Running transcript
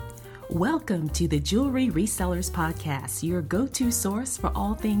Welcome to the Jewelry Resellers Podcast, your go-to source for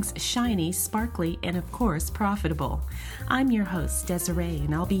all things shiny, sparkly, and of course, profitable. I'm your host, Desiree,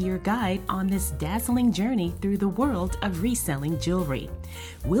 and I'll be your guide on this dazzling journey through the world of reselling jewelry.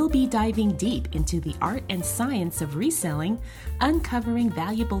 We'll be diving deep into the art and science of reselling, uncovering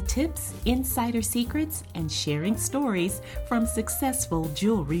valuable tips, insider secrets, and sharing stories from successful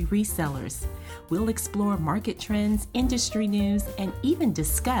jewelry resellers. We'll explore market trends, industry news, and even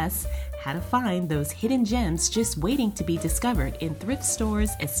discuss how to find those hidden gems just waiting to be discovered in thrift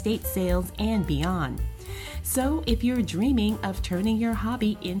stores, estate sales, and beyond. So if you're dreaming of turning your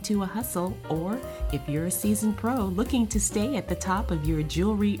hobby into a hustle, or if you're a seasoned pro looking to stay at the top of your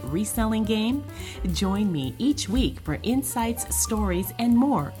jewelry reselling game, join me each week for insights, stories, and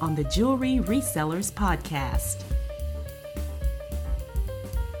more on the Jewelry Resellers Podcast.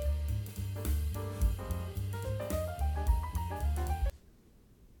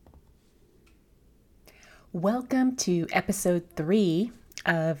 Welcome to episode 3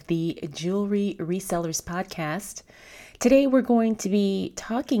 of the Jewelry Resellers Podcast. Today we're going to be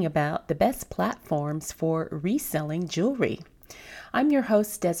talking about the best platforms for reselling jewelry. I'm your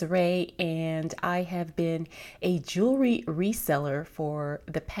host, Desiree, and I have been a jewelry reseller for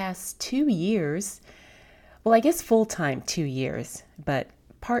the past 2 years. Well, I guess full-time 2 years, but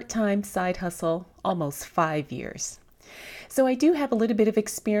part-time side hustle, almost 5 years. So I do have a little bit of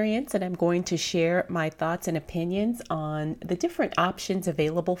experience, and I'm going to share my thoughts and opinions on the different options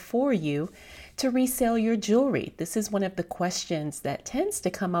available for you to resell your jewelry. This is one of the questions that tends to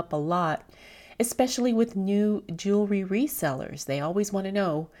come up a lot, especially with new jewelry resellers. They always want to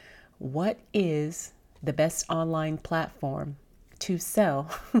know, what is the best online platform to sell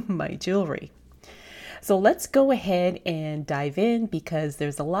my jewelry? So let's go ahead and dive in because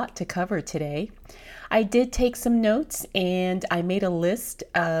there's a lot to cover today. I did take some notes and I made a list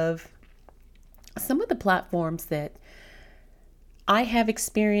of some of the platforms that I have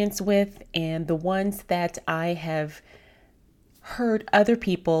experience with and the ones that I have heard other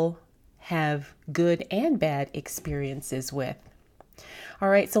people have good and bad experiences with. All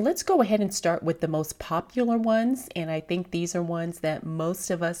right, so let's go ahead and start with the most popular ones. And I think these are ones that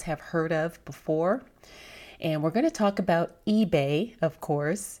most of us have heard of before. And we're going to talk about eBay, of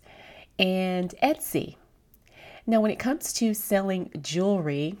course, and Etsy. Now, when it comes to selling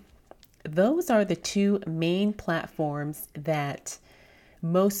jewelry, those are the two main platforms that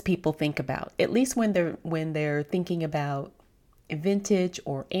most people think about, at least when they're thinking about vintage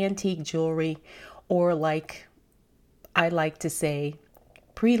or antique jewelry, or like I like to say,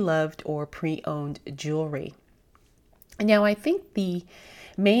 pre-loved or pre-owned jewelry. Now, I think the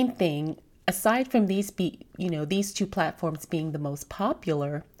main thing, aside from these two platforms being the most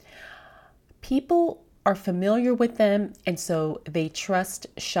popular, people are familiar with them, and so they trust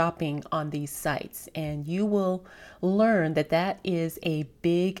shopping on these sites. And you will learn that that is a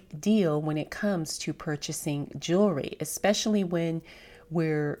big deal when it comes to purchasing jewelry, especially when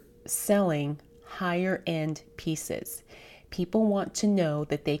we're selling higher end pieces. People want to know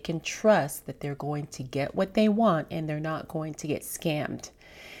that they can trust that they're going to get what they want and they're not going to get scammed.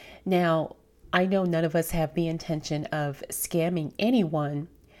 Now, I know none of us have the intention of scamming anyone,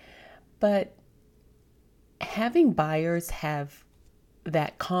 but having buyers have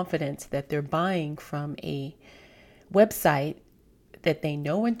that confidence that they're buying from a website that they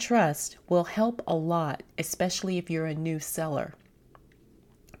know and trust will help a lot, especially if you're a new seller.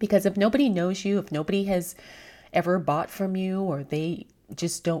 Because if nobody knows you, if nobody has ever bought from you, or they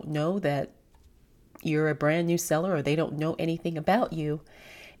just don't know that you're a brand new seller, or they don't know anything about you,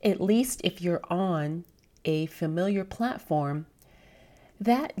 at least if you're on a familiar platform,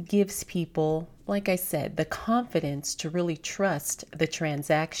 that gives people, like I said, the confidence to really trust the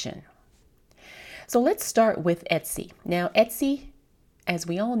transaction. So let's start with Etsy. Now, Etsy, as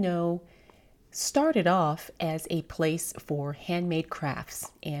we all know, started off as a place for handmade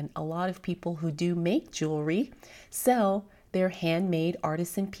crafts, and a lot of people who do make jewelry sell their handmade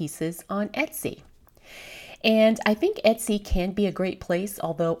artisan pieces on Etsy. And I think Etsy can be a great place,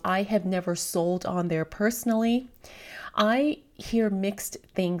 although I have never sold on there personally. I hear mixed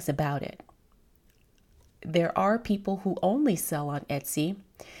things about it. There are people who only sell on Etsy,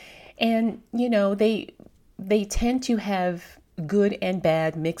 and they tend to have good and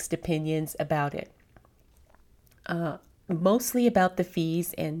bad mixed opinions about it. Mostly about the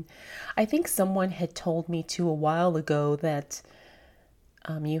fees, and I think someone had told me too a while ago that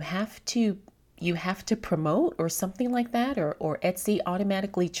you have to promote or something like that, or Etsy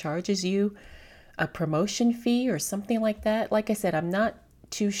automatically charges you a promotion fee or something like that. Like I said, I'm not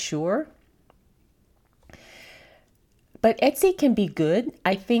too sure. But Etsy can be good.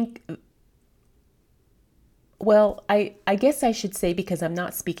 I think Well, I guess I should say, because I'm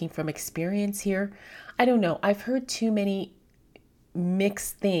not speaking from experience here, I don't know. I've heard too many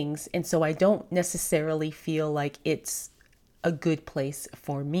mixed things, and so I don't necessarily feel like it's a good place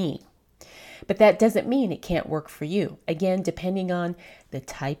for me. But that doesn't mean it can't work for you. Again, depending on the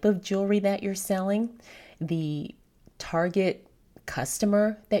type of jewelry that you're selling, the target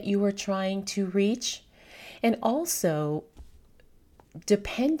customer that you are trying to reach, and also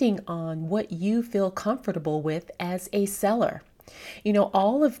depending on what you feel comfortable with as a seller.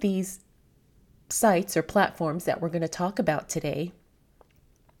 All of these sites or platforms that we're going to talk about today,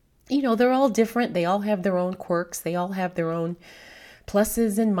 they're all different. They all have their own quirks. They all have their own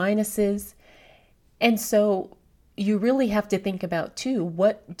pluses and minuses. And so you really have to think about too,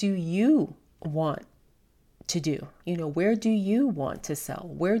 what do you want to do? Where do you want to sell?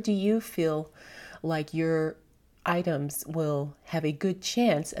 Where do you feel like your items will have a good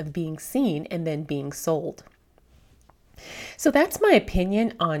chance of being seen and then being sold? So that's my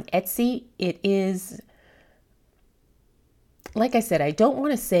opinion on Etsy. It is, like I said, I don't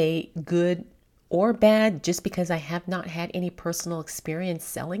want to say good or bad just because I have not had any personal experience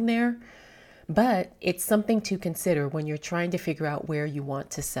selling there, but it's something to consider when you're trying to figure out where you want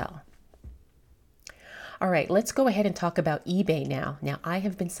to sell. All right, let's go ahead and talk about eBay now. Now, I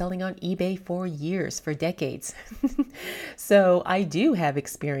have been selling on eBay for years, for decades. So I do have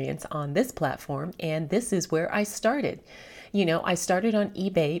experience on this platform, and this is where I started. I started on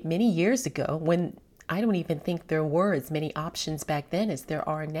eBay many years ago when I don't even think there were as many options back then as there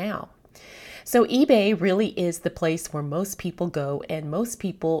are now. So eBay really is the place where most people go, and most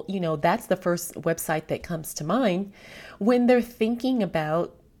people, that's the first website that comes to mind when they're thinking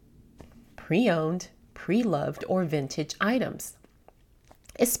about pre-owned, pre-loved, or vintage items,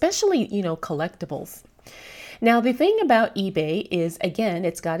 especially, collectibles. Now, the thing about eBay is, again,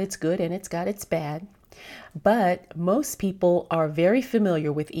 it's got its good and it's got its bad, but most people are very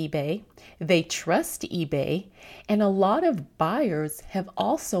familiar with eBay. They trust eBay, and a lot of buyers have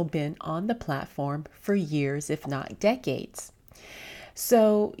also been on the platform for years, if not decades.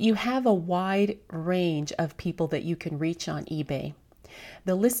 So you have a wide range of people that you can reach on eBay.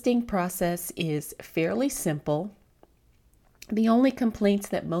 The listing process is fairly simple. The only complaints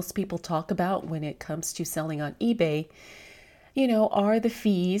that most people talk about when it comes to selling on eBay, are the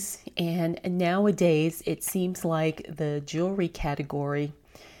fees. And nowadays, it seems like the jewelry category,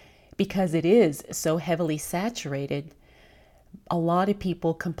 because it is so heavily saturated, a lot of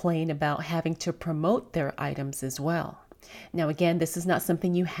people complain about having to promote their items as well. Now, again, this is not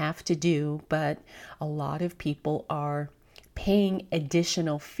something you have to do, but a lot of people are paying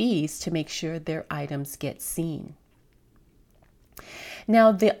additional fees to make sure their items get seen.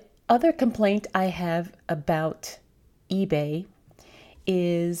 Now, the other complaint I have about eBay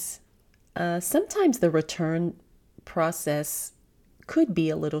is sometimes the return process could be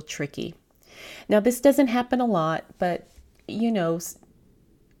a little tricky. Now, this doesn't happen a lot, but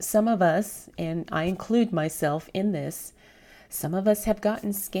some of us, and I include myself in this, some of us have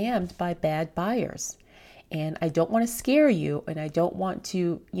gotten scammed by bad buyers. And I don't want to scare you, and I don't want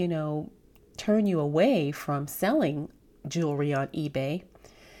to, turn you away from selling jewelry on eBay.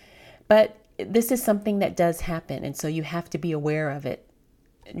 But this is something that does happen, and so you have to be aware of it.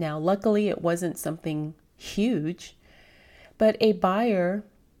 Now, luckily, it wasn't something huge, but a buyer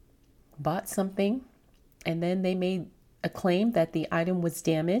bought something, and then they made a claim that the item was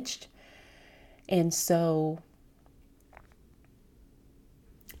damaged. And so,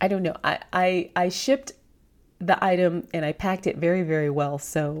 I don't know. I shipped the item and I packed it very, very well.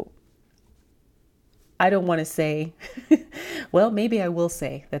 So I don't want to say, well, maybe I will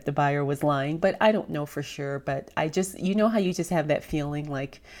say that the buyer was lying, but I don't know for sure. But I just, how you just have that feeling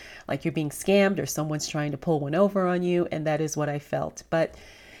like you're being scammed or someone's trying to pull one over on you. And that is what I felt. But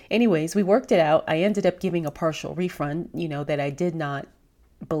anyways, we worked it out. I ended up giving a partial refund, that I did not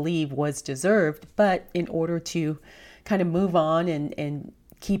believe was deserved. But in order to kind of move on and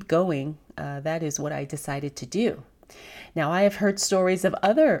keep going, that is what I decided to do. Now, I have heard stories of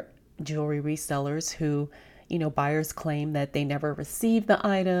other jewelry resellers who, buyers claim that they never received the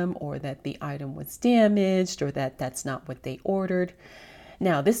item, or that the item was damaged, or that that's not what they ordered.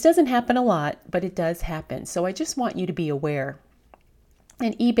 Now, this doesn't happen a lot, but it does happen. So I just want you to be aware.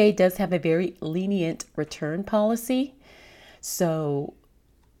 And eBay does have a very lenient return policy. So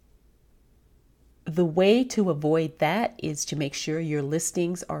the way to avoid that is to make sure your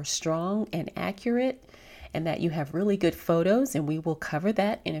listings are strong and accurate, and that you have really good photos, and we will cover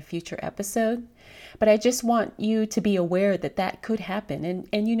that in a future episode. But I just want you to be aware that that could happen. And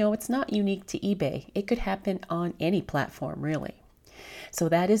it's not unique to eBay. It could happen on any platform, really. So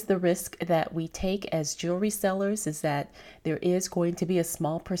that is the risk that we take as jewelry sellers, is that there is going to be a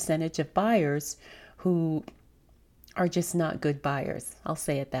small percentage of buyers who are just not good buyers. I'll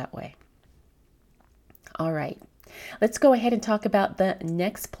say it that way. All right. Let's go ahead and talk about the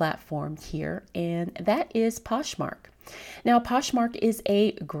next platform here, and that is Poshmark. Now, Poshmark is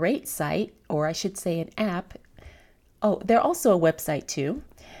a great site, or I should say an app. Oh, they're also a website too.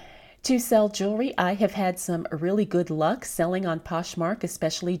 To sell jewelry, I have had some really good luck selling on Poshmark,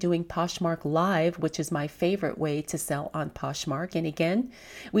 especially doing Poshmark Live, which is my favorite way to sell on Poshmark. And again,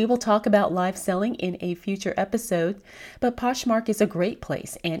 we will talk about live selling in a future episode, but Poshmark is a great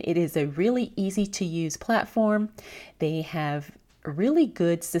place and it is a really easy to use platform. They have really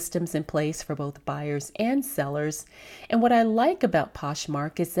good systems in place for both buyers and sellers. And what I like about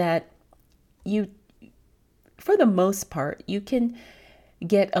Poshmark is that for the most part, you can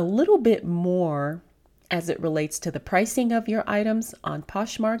get a little bit more as it relates to the pricing of your items on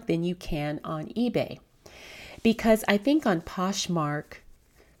Poshmark than you can on eBay. Because I think on Poshmark,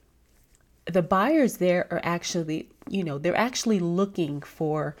 the buyers there are actually, they're actually looking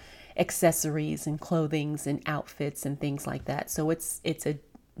for accessories and clothings and outfits and things like that. So it's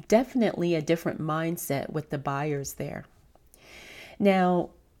definitely a different mindset with the buyers there.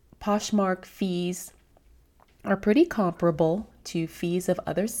 Now, Poshmark fees are pretty comparable to fees of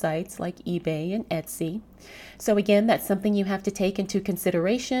other sites like eBay and Etsy. So again, that's something you have to take into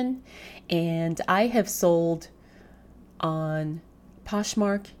consideration. And I have sold on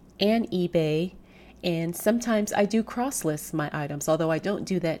Poshmark and eBay, and sometimes I do cross-list my items, although I don't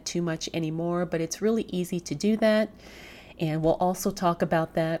do that too much anymore, but it's really easy to do that. And we'll also talk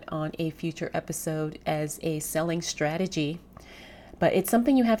about that on a future episode as a selling strategy. But it's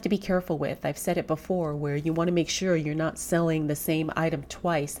something you have to be careful with. I've said it before, where you want to make sure you're not selling the same item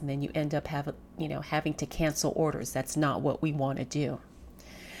twice and then you end up having to cancel orders. That's not what we want to do.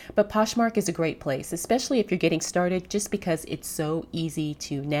 But Poshmark is a great place, especially if you're getting started, just because it's so easy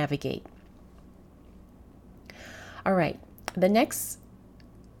to navigate. All right, the next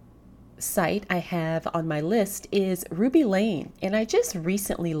site I have on my list is Ruby Lane. And I just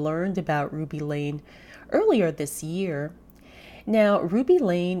recently learned about Ruby Lane earlier this year. Now, Ruby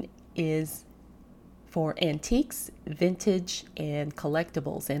Lane is for antiques, vintage, and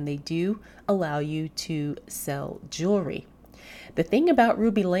collectibles, and they do allow you to sell jewelry. The thing about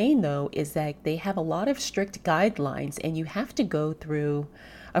Ruby Lane, though, is that they have a lot of strict guidelines, and you have to go through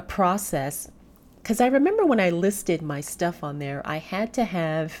a process. Because I remember when I listed my stuff on there, I think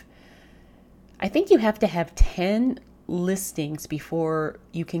you have to have 10 listings before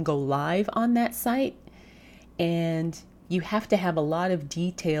you can go live on that site. And you have to have a lot of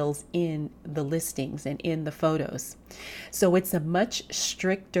details in the listings and in the photos. So it's a much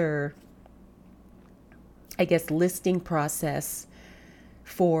stricter, listing process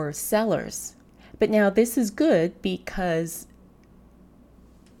for sellers. But now this is good because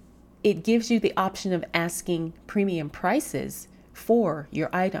it gives you the option of asking premium prices for your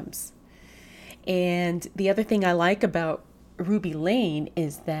items. And the other thing I like about Ruby Lane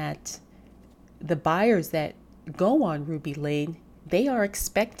is that the buyers that go on Ruby Lane, they are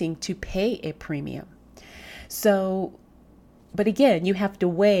expecting to pay a premium. So, but again, you have to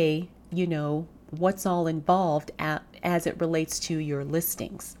weigh, what's all involved as it relates to your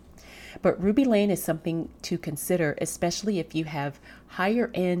listings. But Ruby Lane is something to consider, especially if you have higher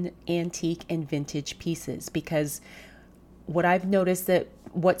end antique and vintage pieces, because what I've noticed that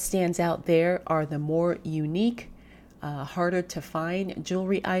what stands out there are the more unique, harder to find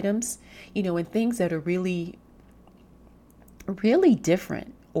jewelry items, and things that are really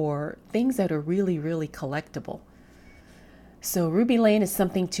different, or things that are really, really collectible. So Ruby Lane is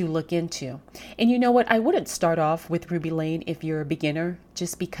something to look into. And you know what? I wouldn't start off with Ruby Lane if you're a beginner,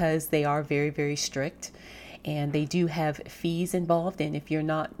 just because they are very, very strict and they do have fees involved. And if you're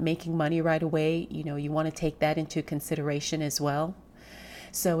not making money right away, you want to take that into consideration as well.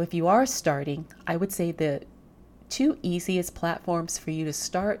 So if you are starting, I would say the two easiest platforms for you to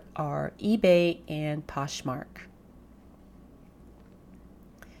start are eBay and Poshmark.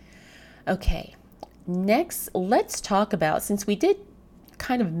 Okay, next, let's talk about, since we did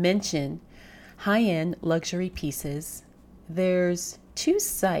kind of mention high-end luxury pieces, there's two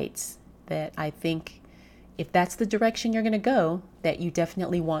sites that I think, if that's the direction you're going to go, that you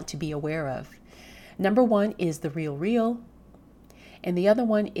definitely want to be aware of. Number one is The RealReal, and the other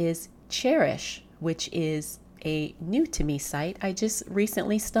one is Cherish, which is a new to me site I just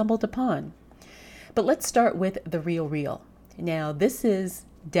recently stumbled upon. But let's start with The RealReal. Now, this is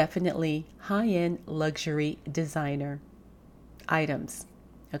definitely high-end luxury designer items.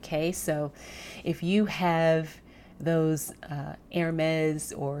 Okay, so if you have those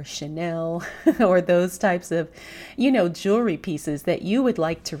Hermes or Chanel or those types of, jewelry pieces that you would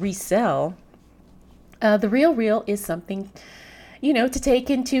like to resell, the Real is something, to take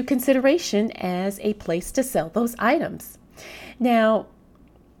into consideration as a place to sell those items. Now,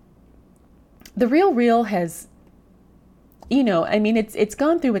 the Real has, it's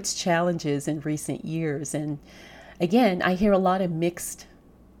gone through its challenges in recent years. And again, I hear a lot of mixed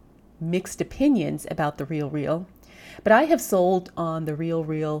opinions about the Real. But I have sold on the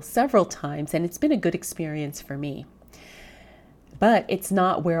Real several times, and it's been a good experience for me. But it's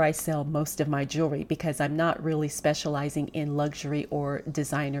not where I sell most of my jewelry because I'm not really specializing in luxury or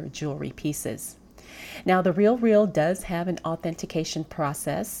designer jewelry pieces. Now, the Real does have an authentication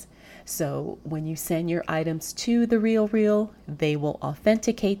process. So when you send your items to the Real, they will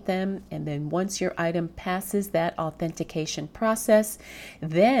authenticate them. And then once your item passes that authentication process,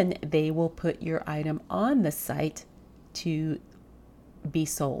 then they will put your item on the site to be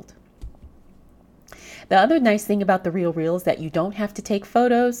sold. The other nice thing about the Real is that you don't have to take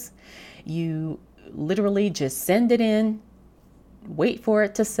photos. You literally just send it in, wait for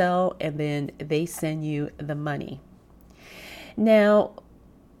it to sell, and then they send you the money. Now,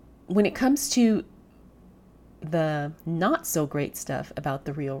 when it comes to the not so great stuff about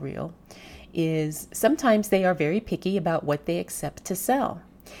the Real is sometimes they are very picky about what they accept to sell.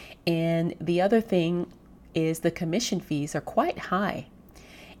 And the other thing is the commission fees are quite high.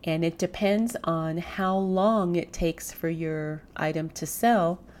 And it depends on how long it takes for your item to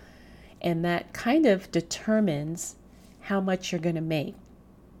sell. And that kind of determines how much you're going to make.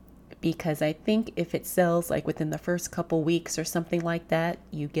 Because I think if it sells like within the first couple weeks or something like that,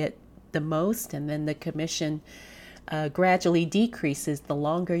 you get the most, and then the commission gradually decreases the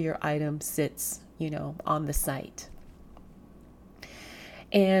longer your item sits, on the site.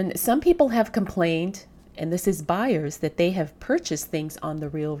 And some people have complained, and this is buyers, that they have purchased things on the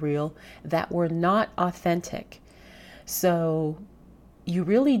Real that were not authentic. So you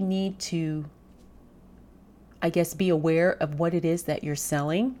really need to, I guess, be aware of what it is that you're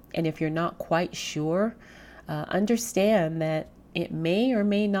selling. And if you're not quite sure, understand that it may or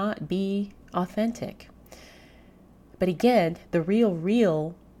may not be authentic. But again, the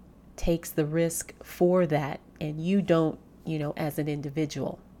Real takes the risk for that, and you don't, as an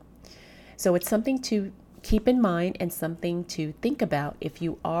individual. So it's something to keep in mind and something to think about if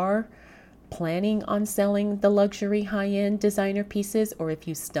you are planning on selling the luxury high-end designer pieces, or if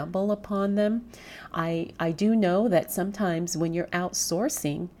you stumble upon them. I do know that sometimes when you're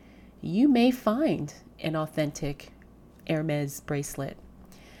outsourcing, you may find an authentic Hermes bracelet.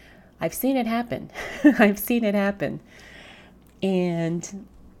 I've seen it happen. I've seen it happen. And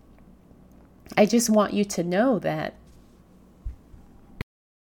I just want you to know that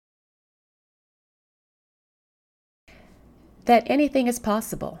anything is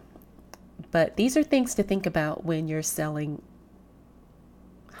possible. But these are things to think about when you're selling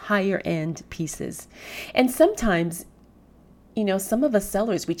higher end pieces. And sometimes, some of us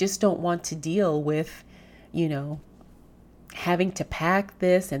sellers, we just don't want to deal with, having to pack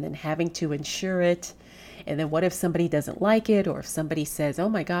this and then having to insure it. And then what if somebody doesn't like it, or if somebody says, oh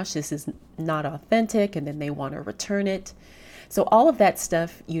my gosh, this is not authentic, and then they want to return it. So all of that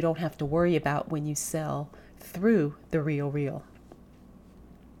stuff you don't have to worry about when you sell through the Real.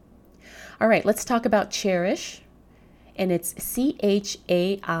 All right, let's talk about Cherish. And it's CHAIRISH.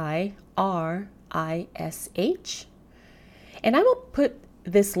 And I will put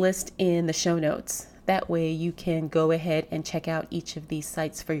this list in the show notes. That way you can go ahead and check out each of these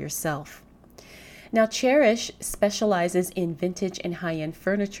sites for yourself. Now, Cherish specializes in vintage and high-end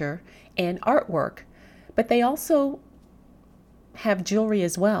furniture and artwork, but they also have jewelry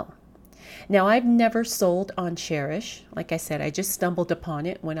as well. Now, I've never sold on Cherish. Like I said, I just stumbled upon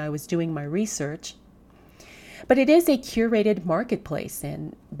it when I was doing my research. But it is a curated marketplace,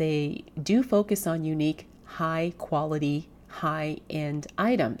 and they do focus on unique, high-quality, high-end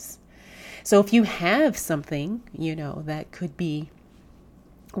items. So if you have something, that could be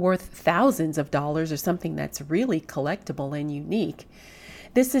worth thousands of dollars, or something that's really collectible and unique,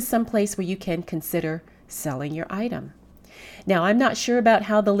 this is some place where you can consider selling your item. Now, I'm not sure about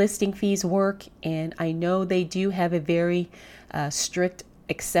how the listing fees work, and I know they do have a very strict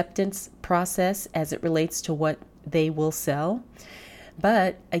acceptance process as it relates to what they will sell.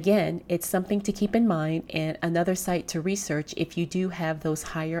 But again, it's something to keep in mind, and another site to research if you do have those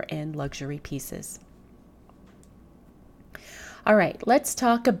higher end luxury pieces. All right, let's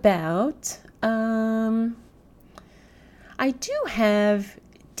talk about, I do have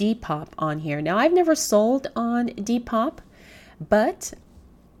Depop on here. Now, I've never sold on Depop, but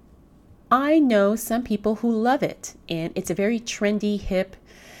I know some people who love it, and it's a very trendy, hip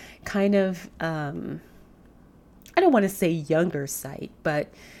kind of, I don't want to say younger site,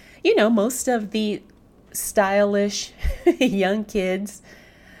 but most of the stylish young kids,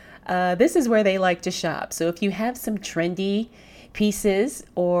 this is where they like to shop. So if you have some trendy pieces,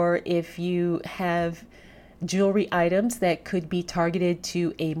 or if you have jewelry items that could be targeted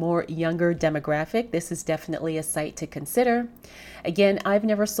to a more younger demographic, this is definitely a site to consider. Again, I've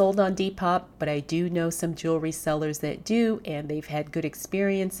never sold on Depop, but I do know some jewelry sellers that do, and they've had good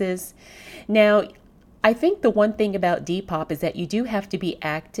experiences. Now, I think the one thing about Depop is that you do have to be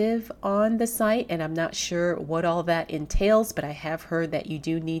active on the site, and I'm not sure what all that entails, but I have heard that you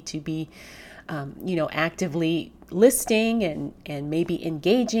do need to be actively listing and maybe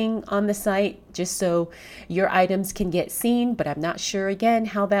engaging on the site just so your items can get seen. But I'm not sure, again,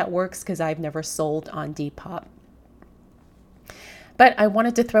 how that works because I've never sold on Depop. But I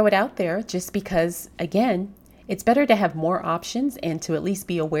wanted to throw it out there just because, again, it's better to have more options and to at least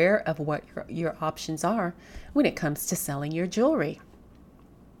be aware of what your options are when it comes to selling your jewelry.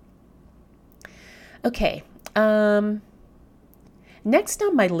 Okay. Next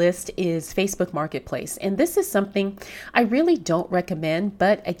on my list is Facebook Marketplace, and this is something I really don't recommend,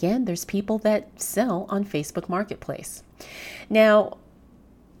 but again, there's people that sell on Facebook Marketplace. Now,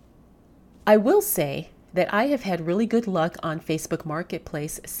 I will say that I have had really good luck on Facebook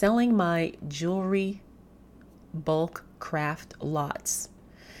Marketplace selling my jewelry bulk craft lots,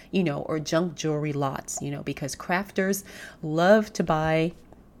 or junk jewelry lots, because crafters love to buy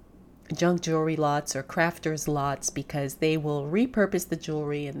junk jewelry lots or crafters lots because they will repurpose the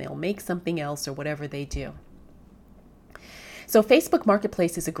jewelry and they'll make something else or whatever they do. So Facebook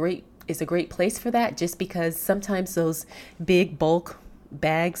Marketplace is a great place for that, just because sometimes those big bulk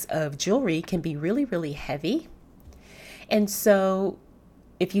bags of jewelry can be really, really heavy. And so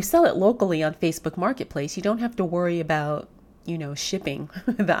if you sell it locally on Facebook Marketplace, you don't have to worry about, shipping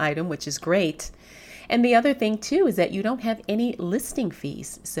the item, which is great. And the other thing too is that you don't have any listing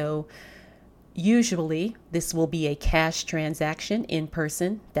fees. So usually this will be a cash transaction in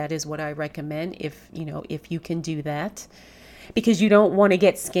person. That is what I recommend if you can do that, because you don't want to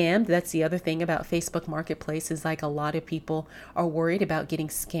get scammed. That's the other thing about Facebook Marketplace is like a lot of people are worried about getting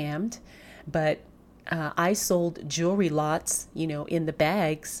scammed. But I sold jewelry lots, in the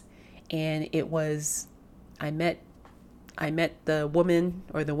bags, and I met the woman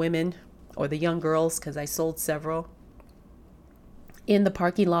or the women or the young girls, because I sold several, in the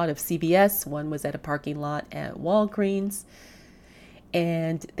parking lot of CVS. One was at a parking lot at Walgreens,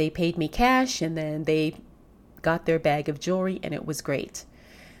 and they paid me cash, and then they got their bag of jewelry, and it was great.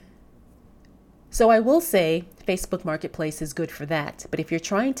 So I will say Facebook Marketplace is good for that. But if you're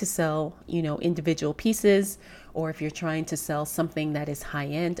trying to sell, individual pieces, or if you're trying to sell something that is high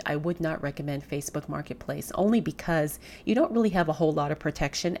end, I would not recommend Facebook Marketplace, only because you don't really have a whole lot of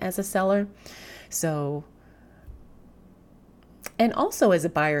protection as a seller. So, and also as a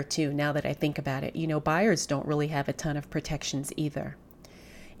buyer too, now that I think about it, buyers don't really have a ton of protections either.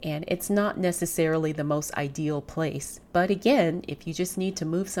 And it's not necessarily the most ideal place. But again, if you just need to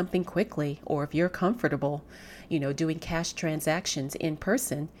move something quickly, or if you're comfortable, doing cash transactions in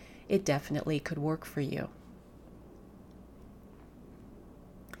person, it definitely could work for you.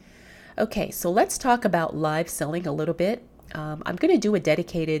 Okay, so let's talk about live selling a little bit. I'm going to do a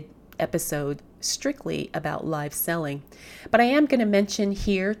dedicated episode strictly about live selling, but I am going to mention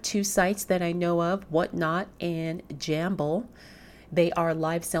here two sites that I know of, Whatnot and Jamble. They are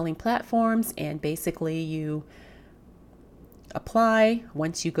live selling platforms, and basically you apply.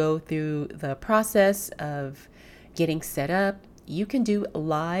 Once you go through the process of getting set up, you can do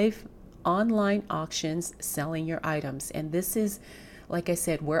live online auctions selling your items. And this is, like I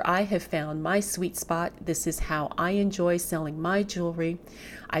said, where I have found my sweet spot. This is how I enjoy selling my jewelry.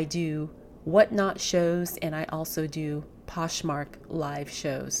 I do Whatnot shows, and I also do Poshmark live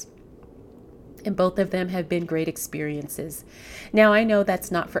shows. And both of them have been great experiences. Now, I know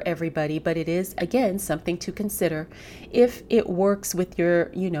that's not for everybody, but it is, again, something to consider if it works with your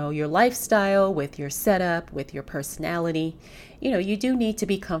lifestyle, with your setup, with your personality. You do need to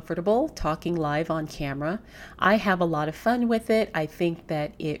be comfortable talking live on camera. I have a lot of fun with it. I think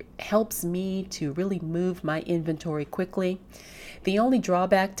that it helps me to really move my inventory quickly. The only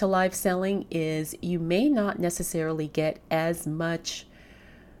drawback to live selling is you may not necessarily get as much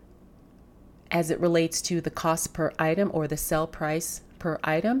as it relates to the cost per item or the sell price per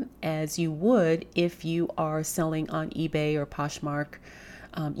item as you would if you are selling on eBay or Poshmark,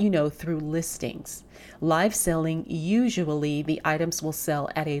 through listings. Live selling, usually the items will sell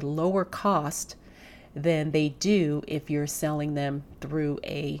at a lower cost than they do if you're selling them through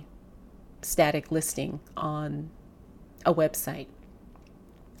a static listing on a website.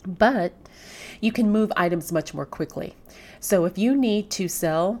 But you can move items much more quickly. So if you need to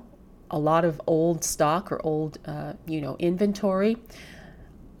sell a lot of old stock or old, inventory,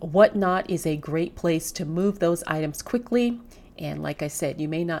 Whatnot is a great place to move those items quickly. And like I said, you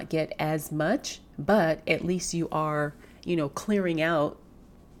may not get as much, but at least you are, clearing out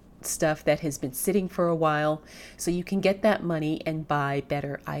stuff that has been sitting for a while, so you can get that money and buy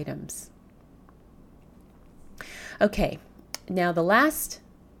better items. Okay, now the last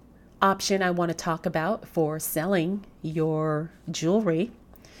option I want to talk about for selling your jewelry,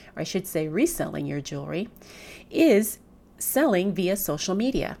 or I should say reselling your jewelry, is selling via social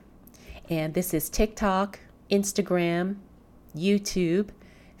media. And this is TikTok, Instagram, YouTube,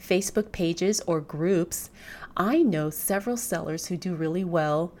 Facebook pages, or groups. I know several sellers who do really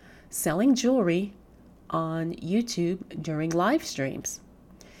well selling jewelry on YouTube during live streams.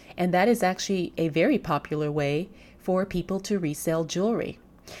 And that is actually a very popular way for people to resell jewelry.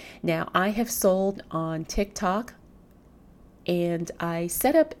 Now, I have sold on TikTok, and I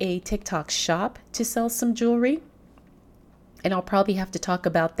set up a TikTok shop to sell some jewelry. And I'll probably have to talk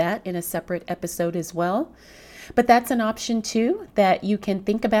about that in a separate episode as well. But that's an option too that you can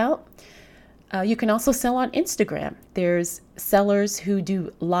think about. You can also sell on Instagram. There's sellers who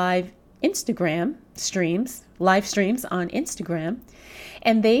do live streams on Instagram,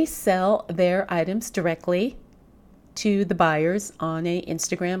 and they sell their items directly to the buyers on a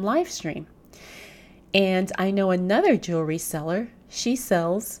Instagram live stream. And I know another jewelry seller, she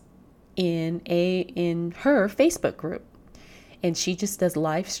sells in her Facebook group. And she just does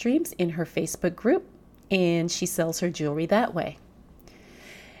live streams in her Facebook group, and she sells her jewelry that way.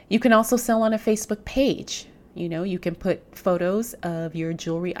 You can also sell on a Facebook page. You can put photos of your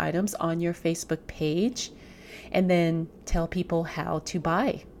jewelry items on your Facebook page and then tell people how to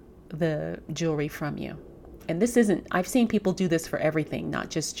buy the jewelry from you. And I've seen people do this for everything, not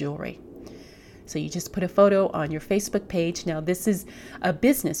just jewelry. So you just put a photo on your Facebook page. Now, this is a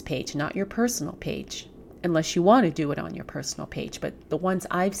business page, not your personal page, unless you want to do it on your personal page. But the ones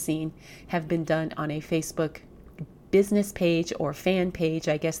I've seen have been done on a Facebook business page or fan page,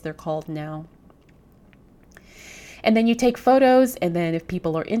 I guess they're called now. And then you take photos, and then if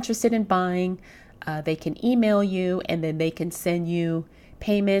people are interested in buying, they can email you, and then they can send you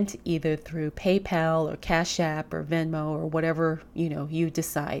payment either through PayPal or Cash App or Venmo or whatever, you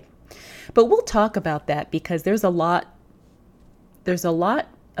decide. But we'll talk about that because there's a lot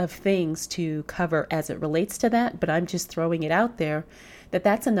of things to cover as it relates to that, but I'm just throwing it out there that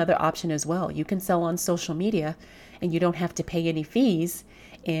that's another option as well. You can sell on social media and you don't have to pay any fees,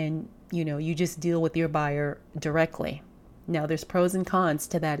 and you just deal with your buyer directly. Now, there's pros and cons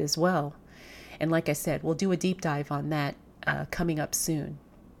to that as well. And like I said, we'll do a deep dive on that coming up soon.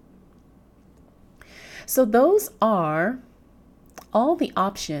 So those are all the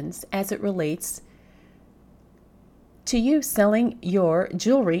options as it relates to you selling your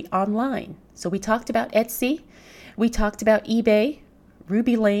jewelry online. So we talked about Etsy, we talked about eBay,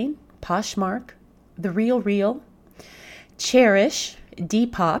 Ruby Lane, Poshmark, The Real, Cherish,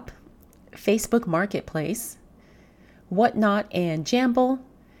 Depop, Facebook Marketplace, Whatnot, and Jamble,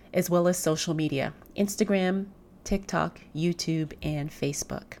 as well as social media, Instagram, TikTok, YouTube, and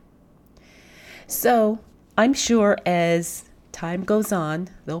Facebook. So I'm sure as time goes on,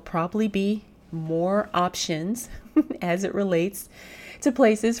 there'll probably be more options as it relates to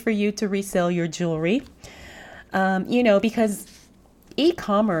places for you to resell your jewelry. Because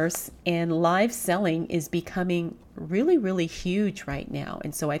e-commerce and live selling is becoming really, really huge right now.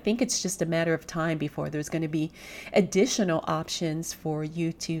 And so I think it's just a matter of time before there's going to be additional options for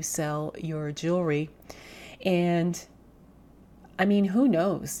you to sell your jewelry. And I mean, who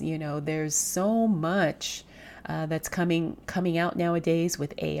knows? There's so much that's coming out nowadays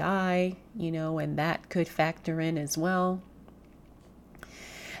with AI, and that could factor in as well.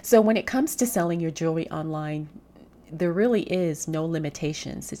 So when it comes to selling your jewelry online, there really is no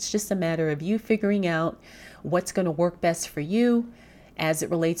limitations. It's just a matter of you figuring out what's going to work best for you as it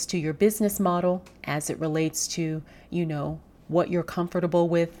relates to your business model, as it relates to, what you're comfortable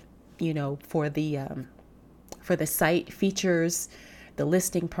with, for the site features, the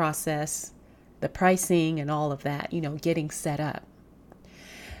listing process, the pricing, and all of that, getting set up.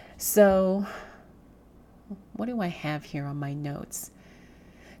 So what do I have here on my notes?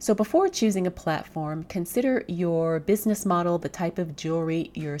 So before choosing a platform, consider your business model, the type of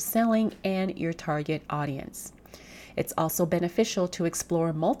jewelry you're selling, and your target audience. It's also beneficial to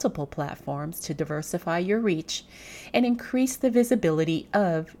explore multiple platforms to diversify your reach and increase the visibility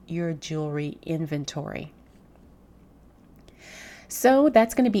of your jewelry inventory. So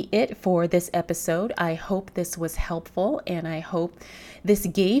that's going to be it for this episode. I hope this was helpful, and I hope this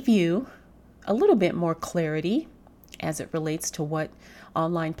gave you a little bit more clarity as it relates to what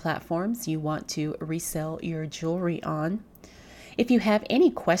online platforms you want to resell your jewelry on. If you have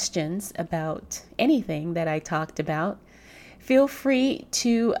any questions about anything that I talked about, feel free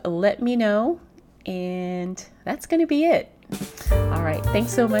to let me know. And that's going to be it. All right.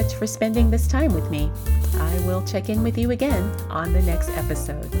 Thanks so much for spending this time with me. I will check in with you again on the next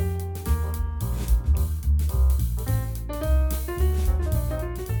episode.